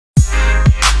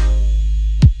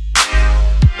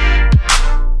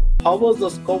How was the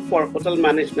scope for hotel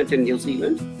management in New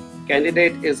Zealand?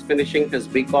 Candidate is finishing his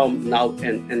BCom now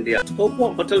in India. Scope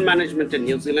for hotel management in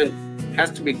New Zealand has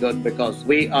to be good because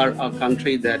we are a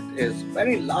country that is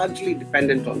very largely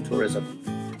dependent on tourism.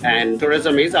 And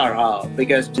tourism is our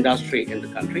biggest industry in the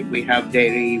country. We have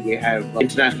dairy, we have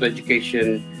international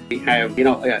education, we have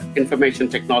information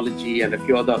technology and a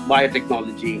few other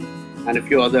biotechnology and a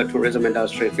few other tourism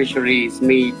industry, fisheries,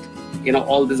 meat,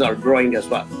 all these are growing as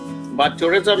well. But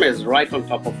tourism is right on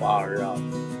top of our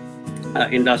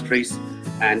industries,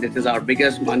 and it is our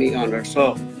biggest money earner.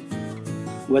 So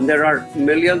when there are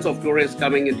millions of tourists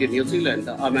coming into New Zealand,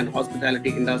 the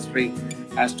hospitality industry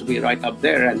has to be right up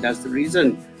there, and that's the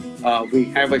reason we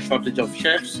have a shortage of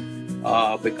chefs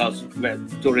because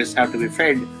tourists have to be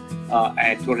fed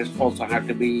and tourists also have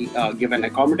to be given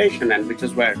accommodation, and which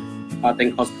is where I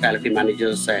think hospitality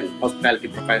managers and hospitality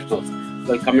professionals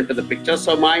will come into the picture.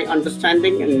 So my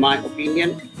understanding, in my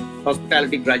opinion,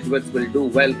 hospitality graduates will do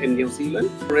well in New Zealand.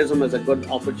 Tourism is a good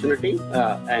opportunity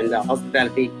and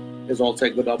hospitality is also a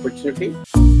good opportunity.